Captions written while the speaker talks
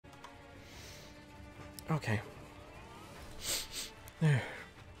Okay. There.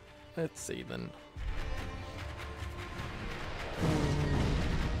 Let's see then.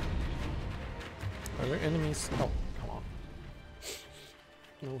 Are there enemies? Oh, come on.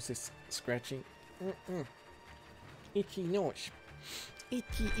 Nose is scratching. Itchy nose.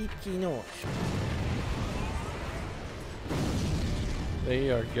 Itchy nose.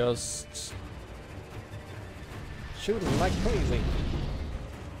 They are just shooting like crazy.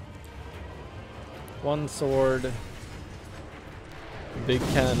 One sword, big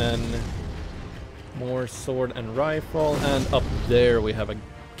cannon, more sword and rifle, and up there we have a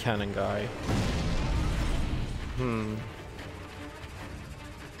cannon guy. I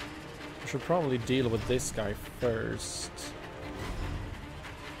should probably deal with this guy first.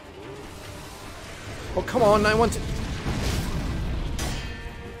 Oh, come on, I want to...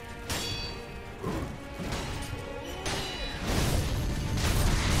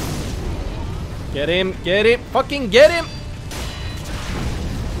 Get him, fucking get him!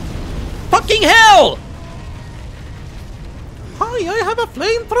 Fucking hell! Hi, I have a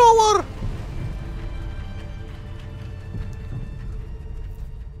flamethrower!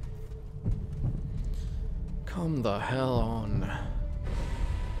 Come the hell on.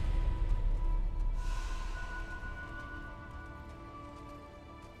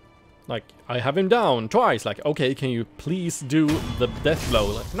 Like, I have him down twice, like, okay, can you please do the death blow?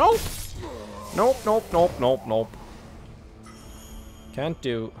 Like, nope! Nope. Can't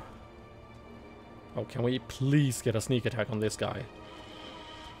do. Oh, can we please get a sneak attack on this guy?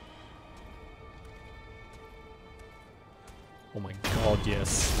 Oh my god,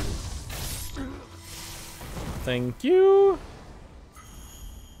 yes. Thank you.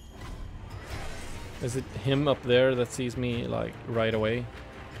 Is it him up there that sees me, like, right away?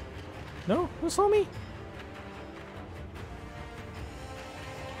 No? Who saw me?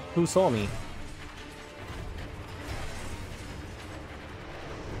 Who saw me?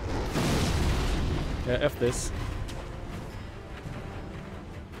 Yeah, F this.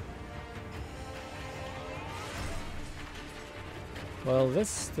 Well,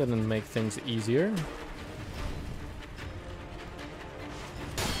 this didn't make things easier.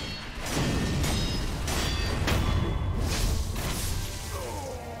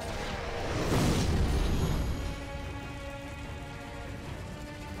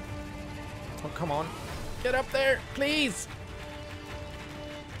 Oh, come on. Get up there, please!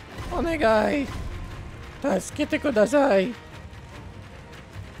 Onegai! Tasukete kudasai!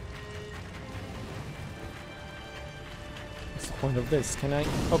 What's the point of this? Can I?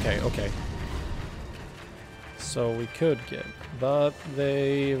 Okay. So we could get, but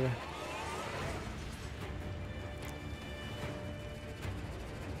they've...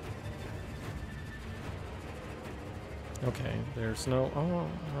 Okay, there's no... Oh,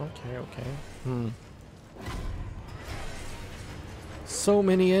 okay. So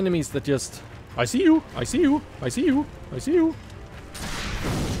many enemies that just... I see you!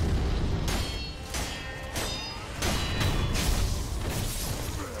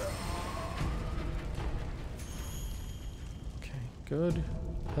 Okay, good.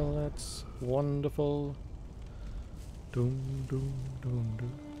 Pellets. Wonderful. Doom.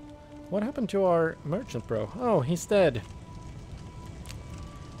 What happened to our merchant bro? Oh, he's dead.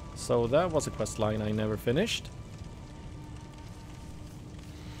 So that was a quest line I never finished.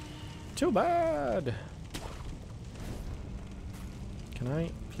 Too bad! Can I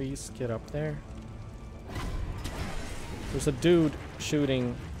please get up there? There's a dude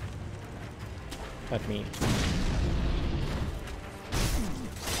shooting at me.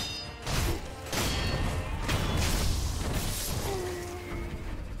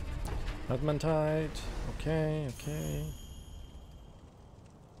 Adamantite. Okay.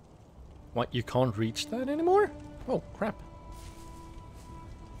 What, you can't reach that anymore? Oh, crap.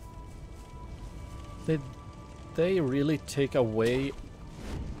 Did they really take away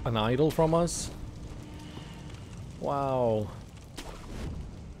an idol from us? Wow.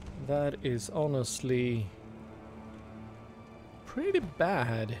 That is honestly pretty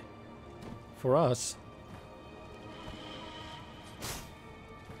bad for us.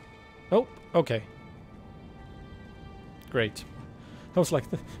 Oh, okay. Great. I was like,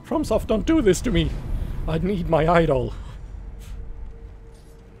 FromSoft, don't do this to me! I need my idol!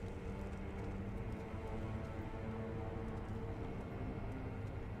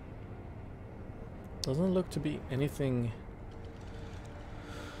 Doesn't look to be anything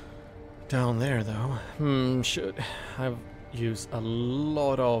down there, though. Should I've used a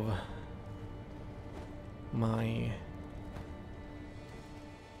lot of my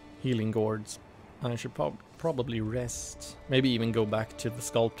healing gourds. I should probably rest. Maybe even go back to the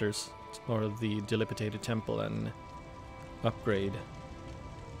sculptors or the dilapidated temple and upgrade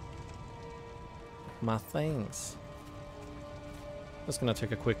my things. Just gonna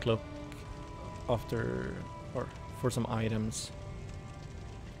take a quick look after, or for some items.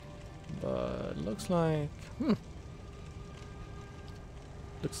 But looks like,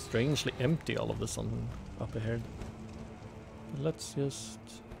 looks strangely empty all of a sudden up ahead. Let's just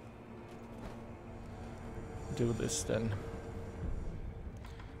do this then.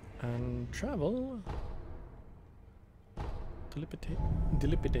 And travel.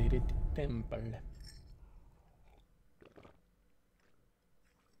 Dilapidated temple.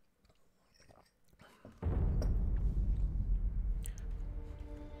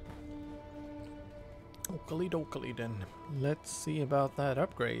 Oakley dokley then. Let's see about that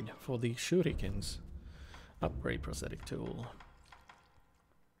upgrade for the shurikens. Upgrade prosthetic tool.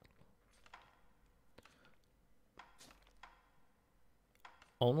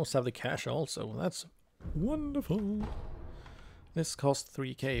 Almost have the cash also. That's wonderful. This cost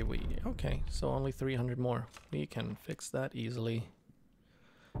 3k. Okay, so only 300 more. We can fix that easily.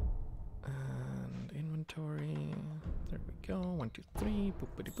 And inventory. There we go. 1, 2, 3.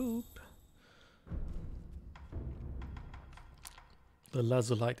 Boopity boop. The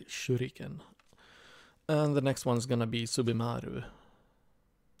Lazulite Shuriken. And the next one's gonna be Sabimaru.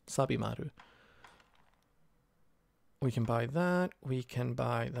 We can buy that,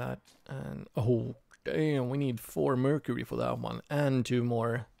 and oh damn, we need 4 mercury for that one, and 2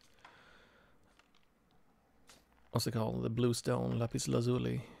 more. What's it called? The blue stone, lapis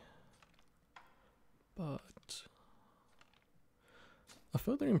lazuli. But a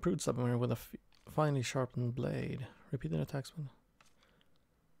further improved submarine with a finely sharpened blade. Repeated attacks when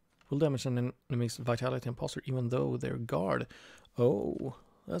will damage an enemy's vitality and posture even though they're guard. Oh,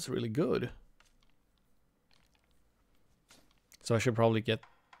 that's really good. So I should probably get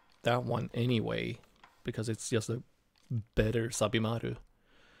that one anyway, because it's just a better Sabimaru.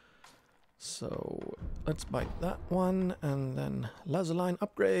 So let's buy that one, and then Laserline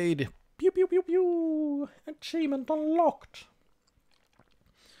upgrade. Pew pew pew pew! Achievement unlocked!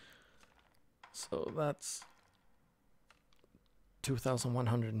 So that's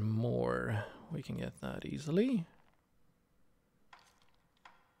 2,100 more. We can get that easily.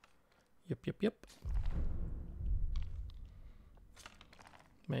 Yep.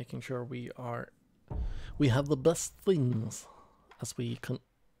 Making sure we have the best things as we can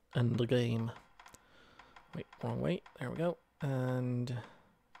end the game. Wait, wrong way. There we go. And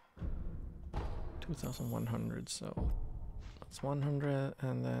 2,100. So that's 100,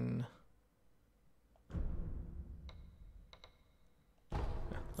 and then yeah,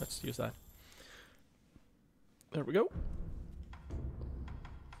 let's use that. There we go.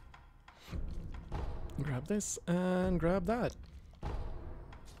 Grab this and grab that.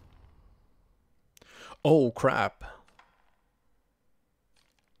 Oh, crap.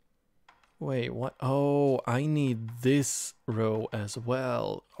 Wait, what? Oh, I need this row as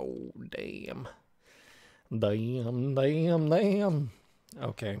well. Oh, damn. Damn.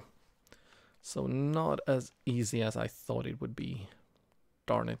 Okay. So not as easy as I thought it would be.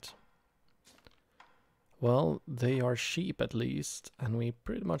 Darn it. Well, they are sheep at least, and we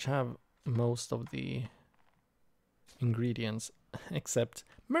pretty much have most of the ingredients except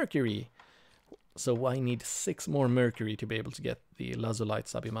mercury. So I need 6 more mercury to be able to get the Lazulite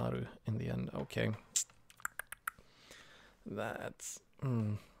Sabimaru in the end. Okay. That's...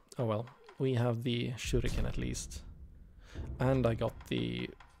 oh well. We have the Shuriken at least. And I got the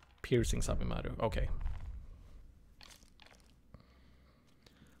piercing Sabimaru. Okay.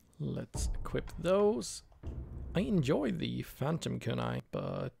 Let's equip those. I enjoy the Phantom Kunai,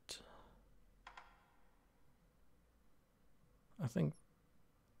 but I think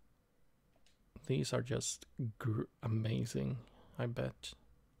these are just amazing, I bet.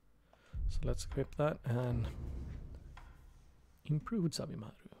 So let's equip that and improved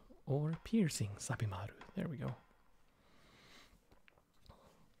Sabimaru or piercing Sabimaru. There we go.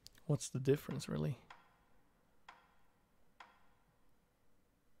 What's the difference really?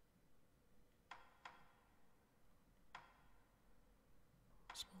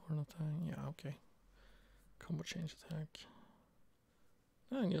 Smaller attack, yeah, okay. Combo change attack.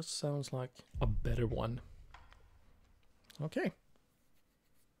 That just sounds like a better one. Okay.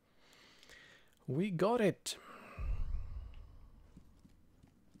 We got it.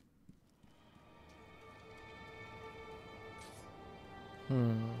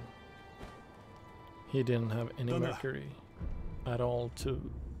 He didn't have any mercury at all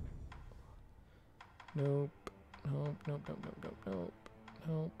to... Nope.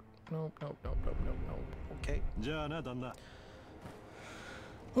 Okay.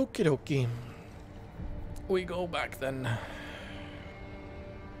 Okie dokie. We go back then.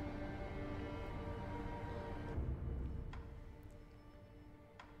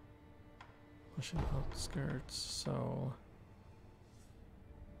 Pushing outskirts, so...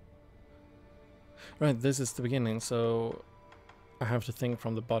 Right, this is the beginning, so I have to think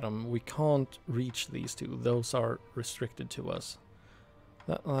from the bottom. We can't reach these two. Those are restricted to us.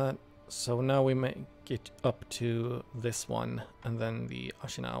 So now we make it up to this one, and then the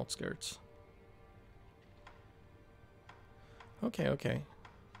Ashina outskirts. Okay, okay.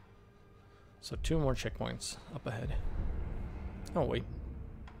 So 2 more checkpoints up ahead. Oh, wait.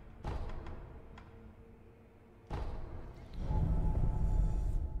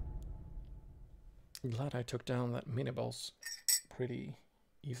 I'm glad I took down that mini-boss pretty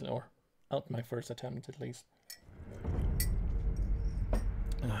easily, or out my first attempt at least.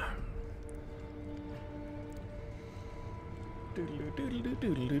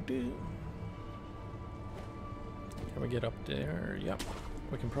 Can we get up there? Yep.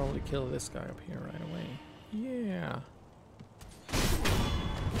 We can probably kill this guy up here right away. Yeah.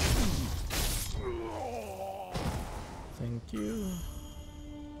 Thank you.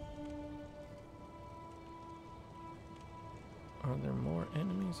 Are there more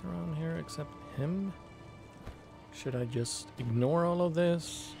enemies around here except him? Should I just ignore all of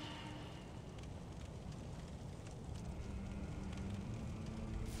this?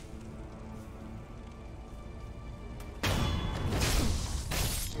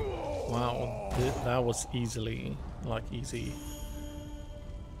 Wow, that was easily, like easy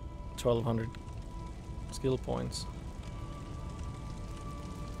 1200 skill points.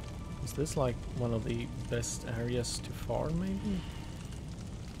 Is this like one of the best areas to farm, maybe?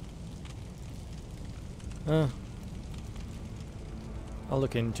 I'll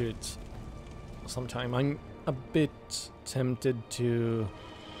look into it sometime. I'm a bit tempted to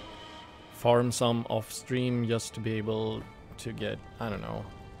farm some off stream just to be able to get, I don't know,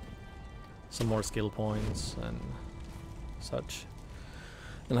 some more skill points and such.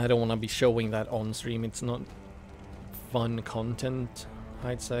 And I don't want to be showing that on stream. It's not fun content,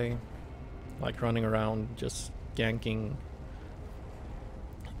 I'd say. Like running around just ganking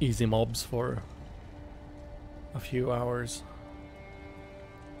easy mobs for a few hours.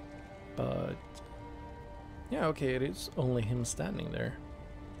 But yeah, okay, it is only him standing there.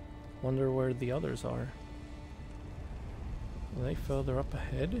 Wonder where the others are. Are they further up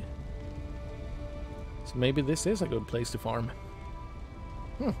ahead? So maybe this is a good place to farm.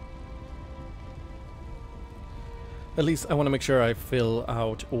 At least I want to make sure I fill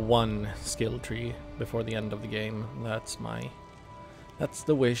out 1 skill tree before the end of the game. That's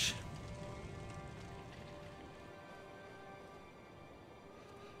the wish.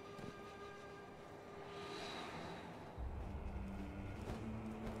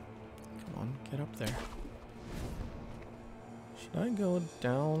 Come on, get up there. Should I go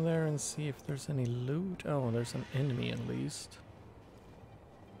down there and see if there's any loot? Oh, there's an enemy at least.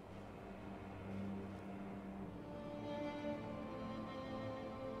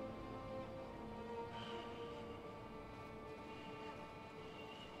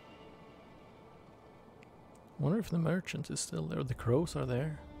 Wonder if the merchant is still there. The crows are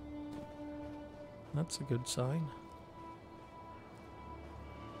there. That's a good sign.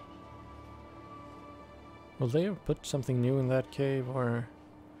 Will they have put something new in that cave, or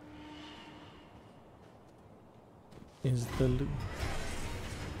is the loot?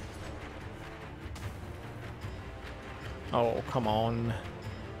 Oh, come on.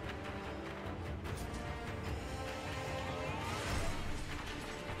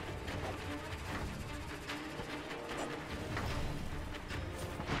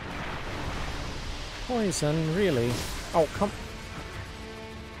 Poison, really? Oh, come...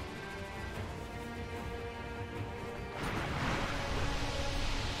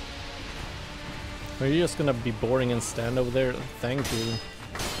 Are you just gonna be boring and stand over there? Thank you.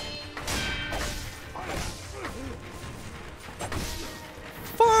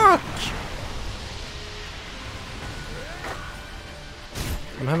 Fuck!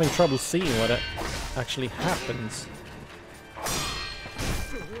 I'm having trouble seeing what actually happens.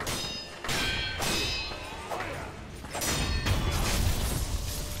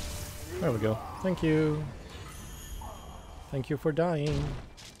 There we go. Thank you. Thank you for dying.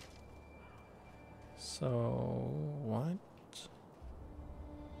 So, what?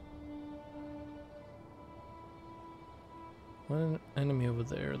 One enemy over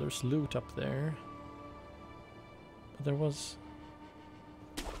there. There's loot up there. But there was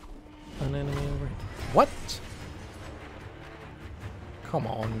an enemy over here. What? Come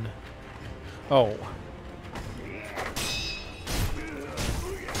on. Oh.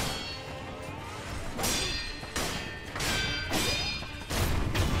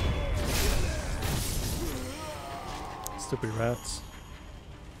 Stupid rats.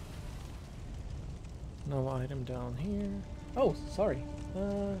 No item down here. Oh, sorry.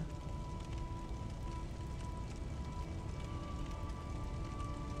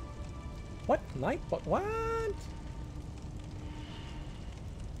 What? Nightbot? What?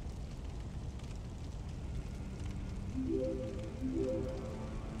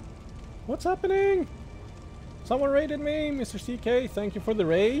 What's happening? Someone raided me, Mr. CK. Thank you for the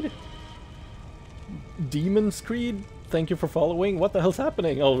raid. Demon's Creed. Thank you for following. What the hell's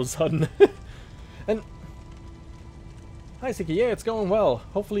happening all of a sudden? And hi, CK. Yeah, it's going well.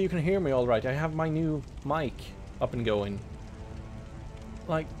 Hopefully you can hear me all right. I have my new mic up and going.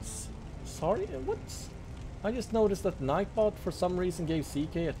 Like, sorry, what? I just noticed that Nightbot for some reason gave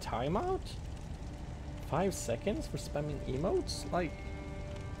CK a timeout. 5 seconds for spamming emotes? Like,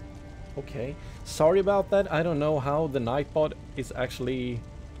 okay. Sorry about that. I don't know how the Nightbot is actually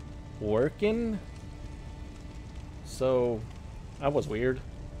working. So, that was weird.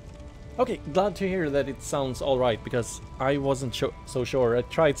 Okay, glad to hear that it sounds alright, because I wasn't so sure. I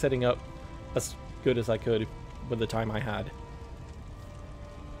tried setting up as good as I could with the time I had.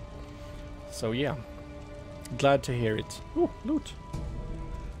 So yeah, glad to hear it. Ooh, loot.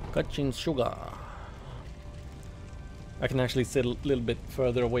 Kachin sugar. I can actually sit a little bit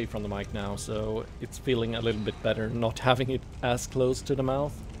further away from the mic now, so it's feeling a little bit better not having it as close to the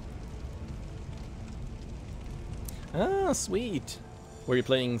mouth. Ah, sweet. Were you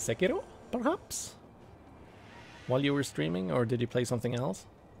playing Sekiro, perhaps? While you were streaming, or did you play something else?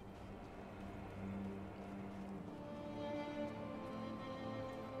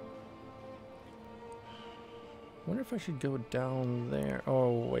 Wonder if I should go down there.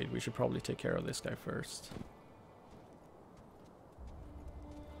 Oh, wait, we should probably take care of this guy first.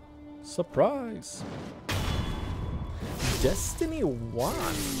 Surprise! Destiny 1?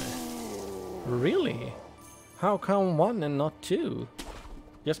 Really? How come 1 and not 2?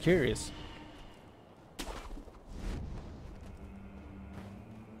 Just curious.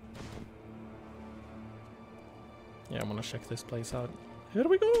 Yeah, I'm gonna check this place out. Here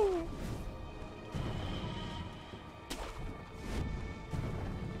we go!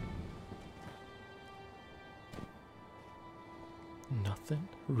 Nothing?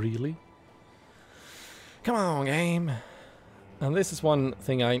 Really? Come on, game! And this is one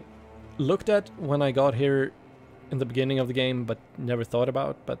thing I looked at when I got here in the beginning of the game, but never thought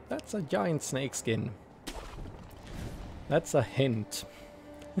about, but that's a giant snake skin. That's a hint.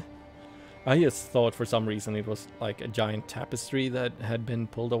 I just thought for some reason it was like a giant tapestry that had been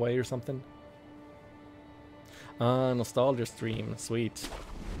pulled away or something. Ah, nostalgia stream, sweet.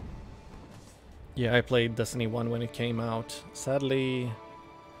 Yeah, I played Destiny 1 when it came out. Sadly,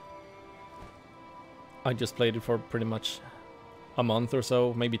 I just played it for pretty much a month or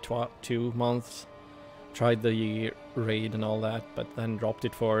so, maybe 2 months. Tried the raid and all that, but then dropped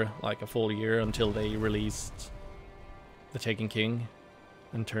it for like a full year until they released The Taken King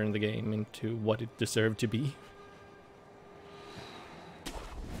and turned the game into what it deserved to be.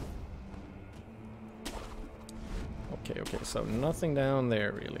 Okay, so nothing down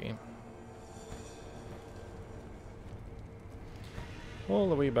there really. All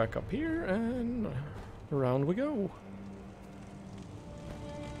the way back up here and around we go.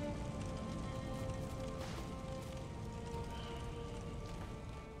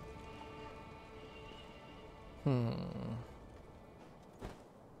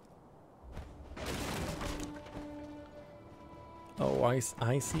 Oh,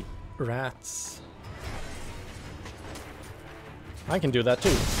 I see rats. I can do that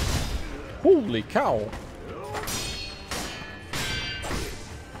too. Holy cow!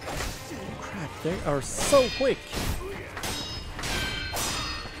 Crap, they are so quick!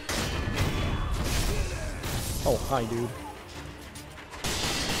 Oh, hi, dude.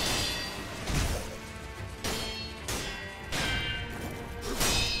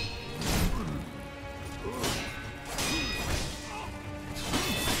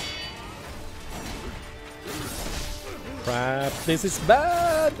 Crap, this is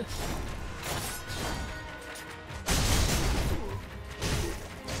bad!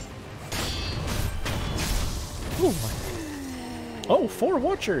 Oh my. Oh, 4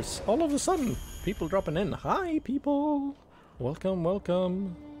 watchers! All of a sudden! People dropping in. Hi, people! Welcome,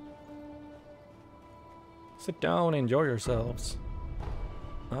 welcome. Sit down, enjoy yourselves.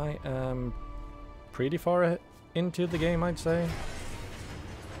 I am pretty far into the game, I'd say.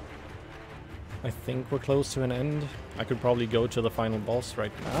 I think we're close to an end. I could probably go to the final boss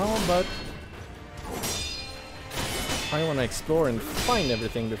right now, but I want to explore and find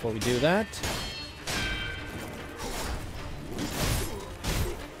everything before we do that.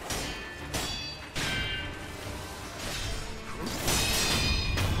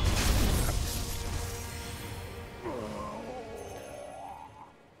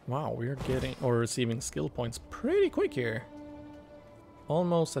 Wow, we're getting or receiving skill points pretty quick here.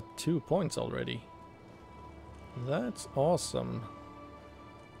 Almost at 2 points already. That's awesome.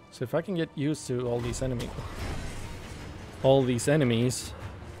 So if I can get used to all these enemies,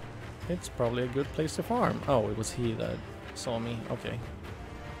 it's probably a good place to farm. Oh, it was he that saw me. Okay.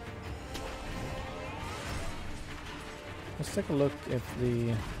 Let's take a look at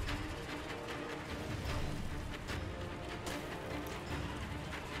the...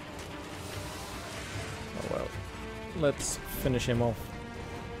 Oh well. Let's finish him off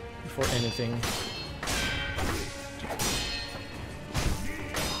before anything.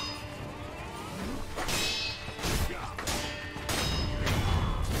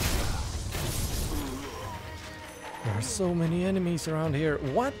 There are so many enemies around here.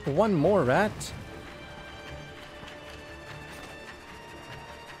 What? One more rat?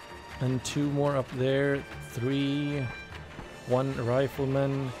 And 2 more up there. 3. 1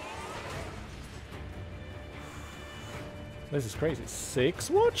 rifleman. This is crazy. 6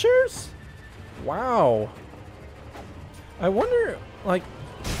 watchers? Wow. I wonder, like,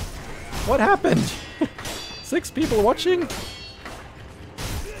 what happened? 6 people watching?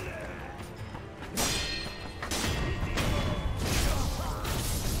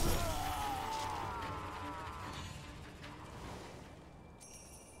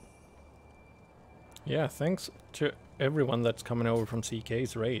 Yeah, thanks to everyone that's coming over from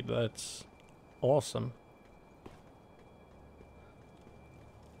CK's raid. That's awesome.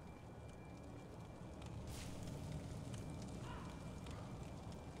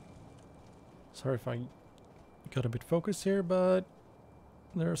 Sorry if I got a bit focused here, but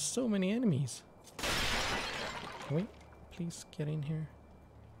there are so many enemies. Can we please get in here?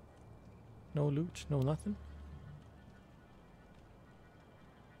 No loot, no nothing.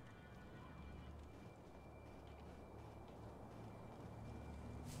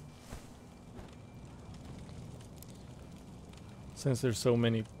 Since there's so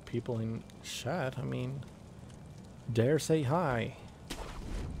many people in chat, I mean, dare say hi.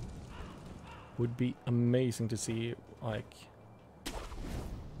 Would be amazing to see, like,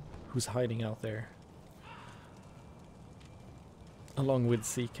 who's hiding out there. Along with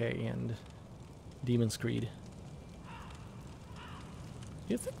CK and Demon's Creed. Do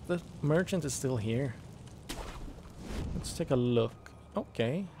you think the merchant is still here? Let's take a look.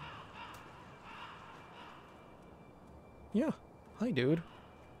 Okay. Yeah. Hi, dude.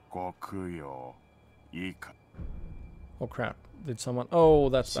 Oh crap. Did someone... Oh,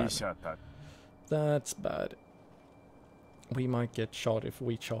 that's bad. That's bad. We might get shot if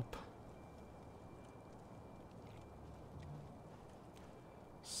we chop.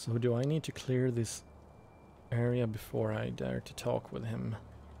 So do I need to clear this area before I dare to talk with him?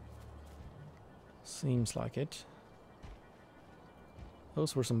 Seems like it.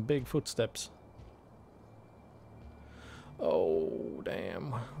 Those were some big footsteps. Oh,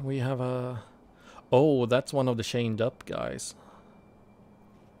 damn. We have a... Oh, that's one of the chained up guys.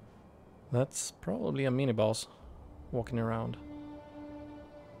 That's probably a mini-boss walking around.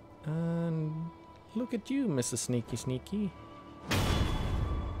 And look at you, Mrs. Sneaky Sneaky.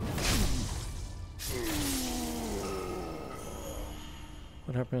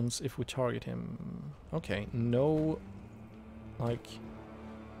 What happens if we target him? Okay, no... Like...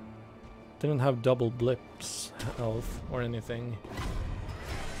 Didn't have double blips health or anything.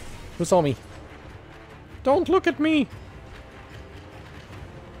 Who saw me? Don't look at me!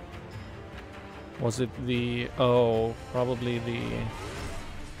 Was it the... Oh, probably the...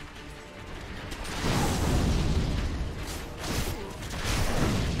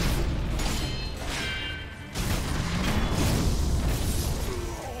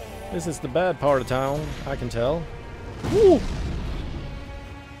 This is the bad part of town, I can tell. Woo!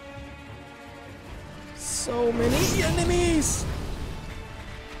 So many enemies!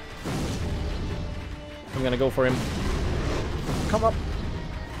 I'm gonna go for him. Come up!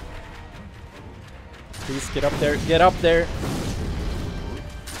 Please get up there, get up there!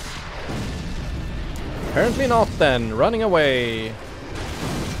 Apparently not then, running away!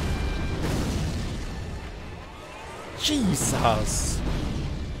 Jesus!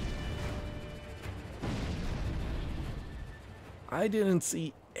 I didn't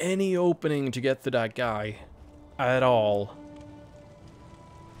see any opening to get to that guy at all.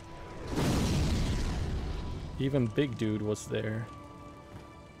 Even Big Dude was there.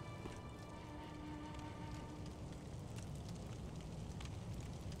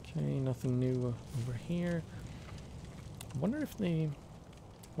 Okay, nothing new over here. I wonder if they...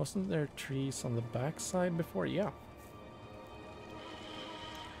 Wasn't there trees on the backside before? Yeah.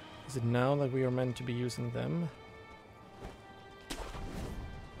 Is it now that we are meant to be using them?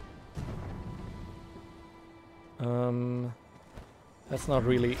 That's not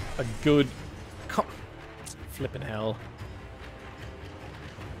really a good... Flippin' hell.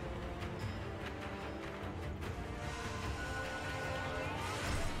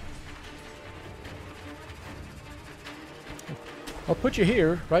 I'll put you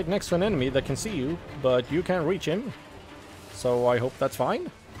here, right next to an enemy that can see you, but you can't reach him. So I hope that's fine.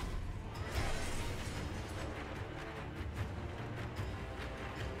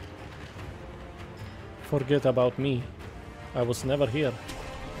 Forget about me. I was never here.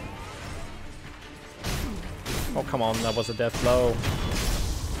 Oh, come on, that was a death blow.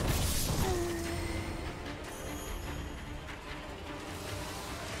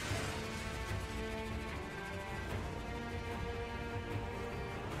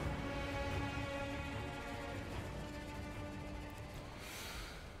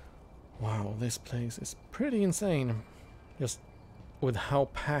 Wow, this place is pretty insane. Just with how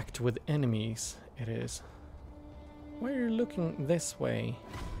packed with enemies it is. Why are you looking this way?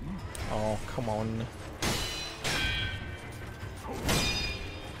 Oh, come on.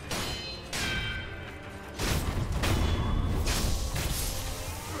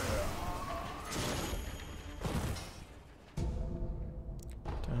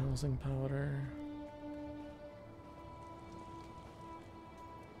 Dowsing powder.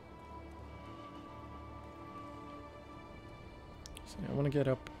 So I want to get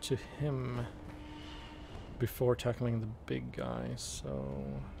up to him before tackling the big guy, so...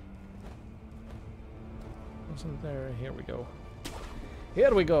 Wasn't there? Here we go.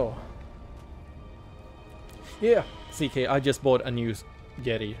 Here we go! Yeah, CK, I just bought a new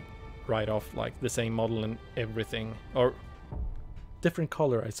Yeti right off, like the same model and everything. Or different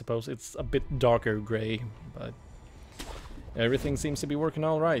color, I suppose. It's a bit darker gray, but everything seems to be working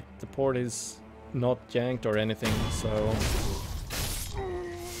all right. The port is not janked or anything, so...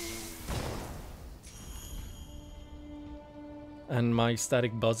 And my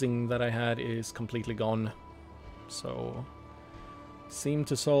static buzzing that I had is completely gone. So, seemed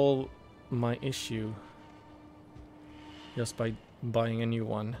to solve my issue just by buying a new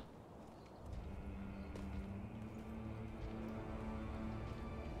one.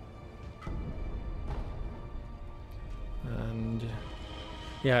 And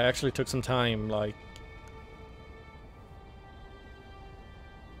yeah, I actually took some time, like...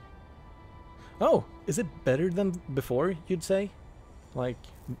 Oh, is it better than before, you'd say? Like,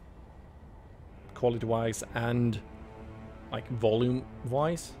 quality-wise and, like,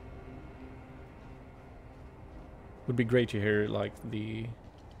 volume-wise? Would be great to hear, like,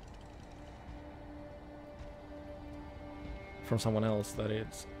 from someone else that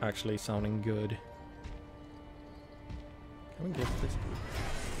it's actually sounding good. Can we get this?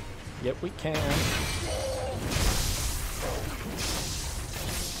 Yep, we can.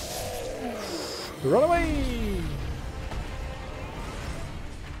 Run away!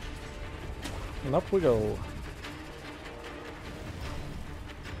 And up we go.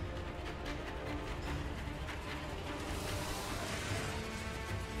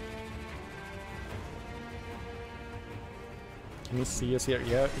 Can he see us here?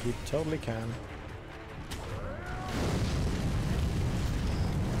 Yeah, he totally can.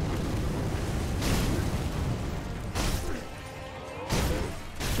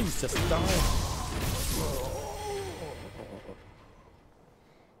 Jesus, die!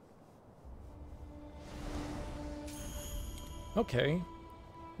 Okay,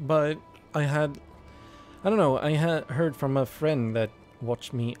 but I don't know, I had heard from a friend that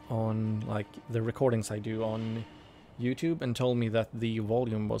watched me on, like, the recordings I do on YouTube and told me that the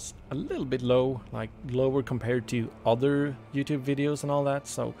volume was a little bit low, like lower compared to other YouTube videos and all that,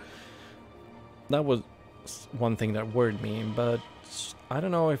 so that was one thing that worried me, but I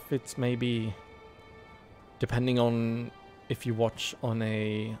don't know if it's maybe depending on if you watch on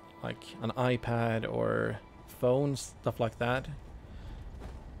a, like, an iPad or phone, stuff like that,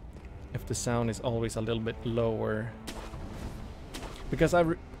 if the sound is always a little bit lower, because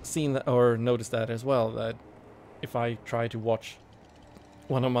I've seen that or noticed that as well, that if I try to watch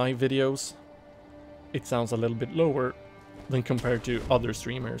one of my videos, it sounds a little bit lower than compared to other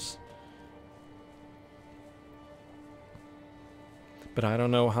streamers. But I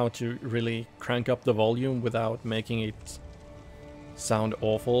don't know how to really crank up the volume without making it sound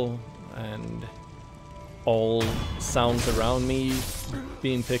awful and all sounds around me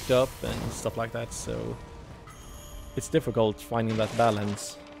being picked up and stuff like that, so it's difficult finding that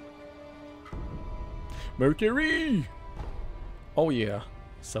balance. Mercury! Oh yeah,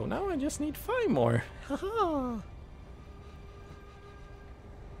 so now I just need 5 more. Haha!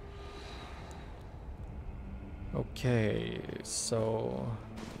 Okay, so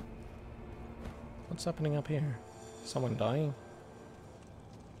what's happening up here? Someone dying?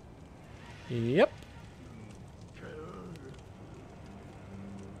 Yep.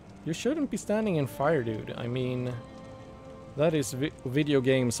 You shouldn't be standing in fire, dude. I mean, that is video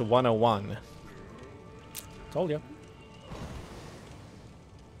games 101. Told ya.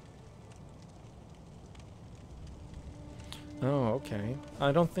 Oh, okay.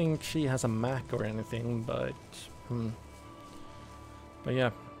 I don't think she has a Mac or anything, but... But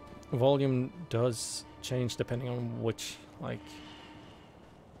yeah, volume does change depending on which, like,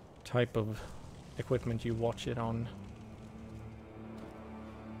 type of equipment you watch it on.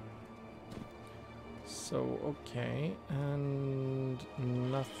 So, okay, and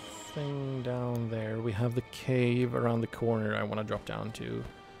nothing down there. We have the cave around the corner I want to drop down to,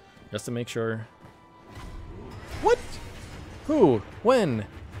 just to make sure. What? Who? When?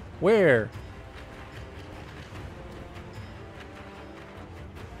 Where?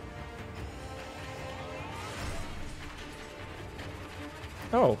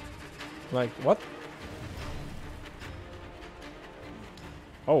 Oh, like what?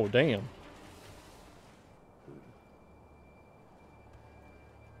 Oh, damn.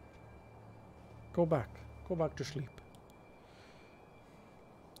 Go back to sleep.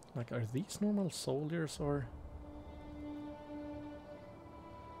 Like, are these normal soldiers or?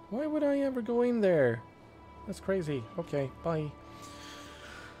 Why would I ever go in there? That's crazy. Okay, bye.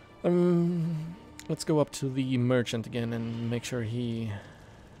 Let's go up to the merchant again and make sure he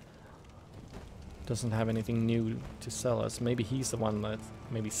doesn't have anything new to sell us. Maybe he's the one that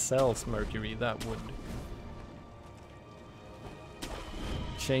maybe sells mercury. That would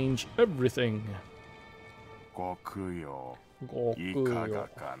change everything. Gokuyo.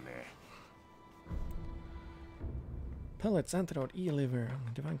 Pellets, antidote, e-liver,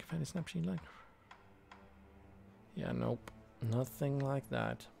 divine confetti, snapshot, like. Yeah, nope. Nothing like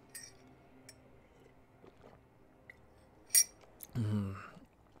that.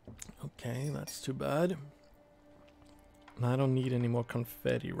 Okay, that's too bad. I don't need any more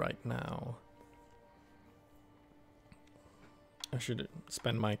confetti right now. I should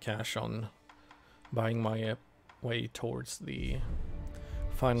spend my cash on buying my way towards the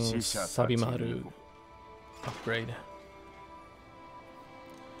final Sabimaru upgrade.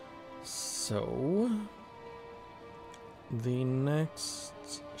 So, the next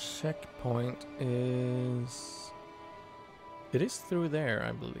checkpoint is... It is through there,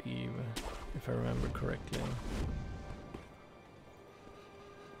 I believe, if I remember correctly.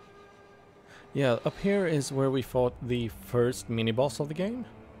 Yeah, up here is where we fought the first mini-boss of the game.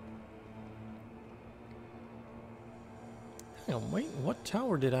 Hang on, wait, what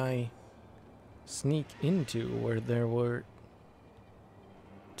tower did I sneak into where there were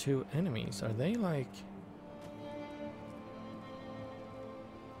two enemies? Are they like...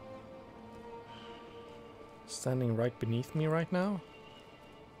 standing right beneath me right now?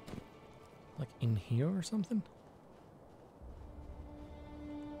 Like in here or something?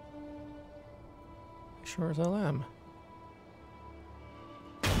 Sure as hell am.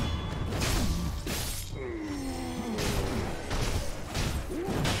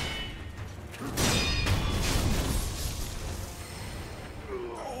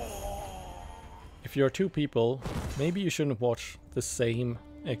 If you're two people, maybe you shouldn't watch the same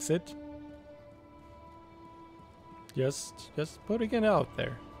exit. Just putting it out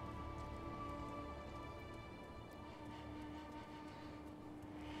there.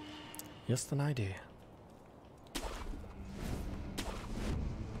 Just an idea.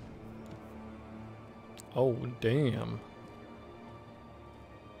 Oh, damn.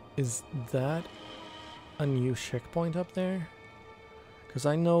 Is that a new checkpoint up there? Because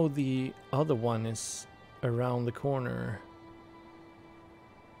I know the other one is around the corner.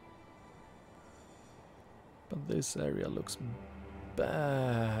 But this area looks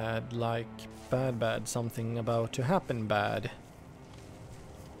bad, like bad, something about to happen bad.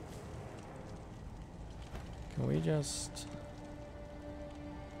 Can we just...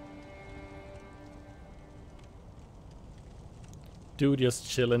 Dude just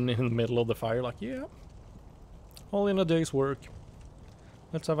chilling in the middle of the fire like, yeah, all in a day's work.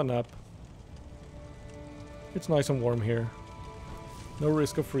 Let's have a nap. It's nice and warm here. No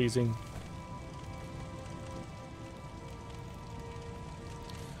risk of freezing.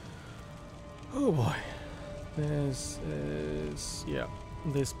 Oh boy. This is... yeah.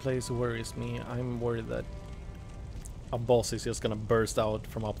 This place worries me. I'm worried that a boss is just gonna burst out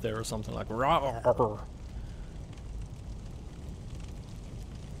from up there or something like... Rawr.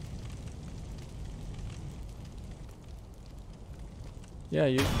 Yeah,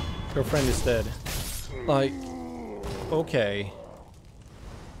 your friend is dead. Like... okay.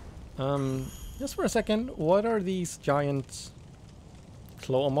 Just for a second, what are these giant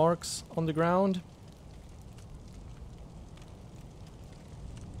claw marks on the ground?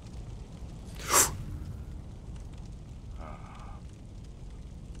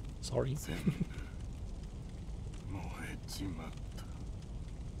 Sorry. 燃えちまった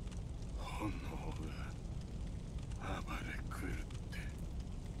炎が暴れ狂って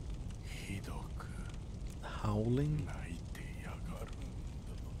ひどく Howling? 泣いてやがるんだ。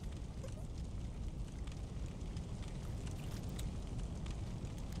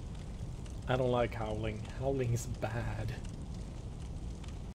 I don't like howling. Howling is bad.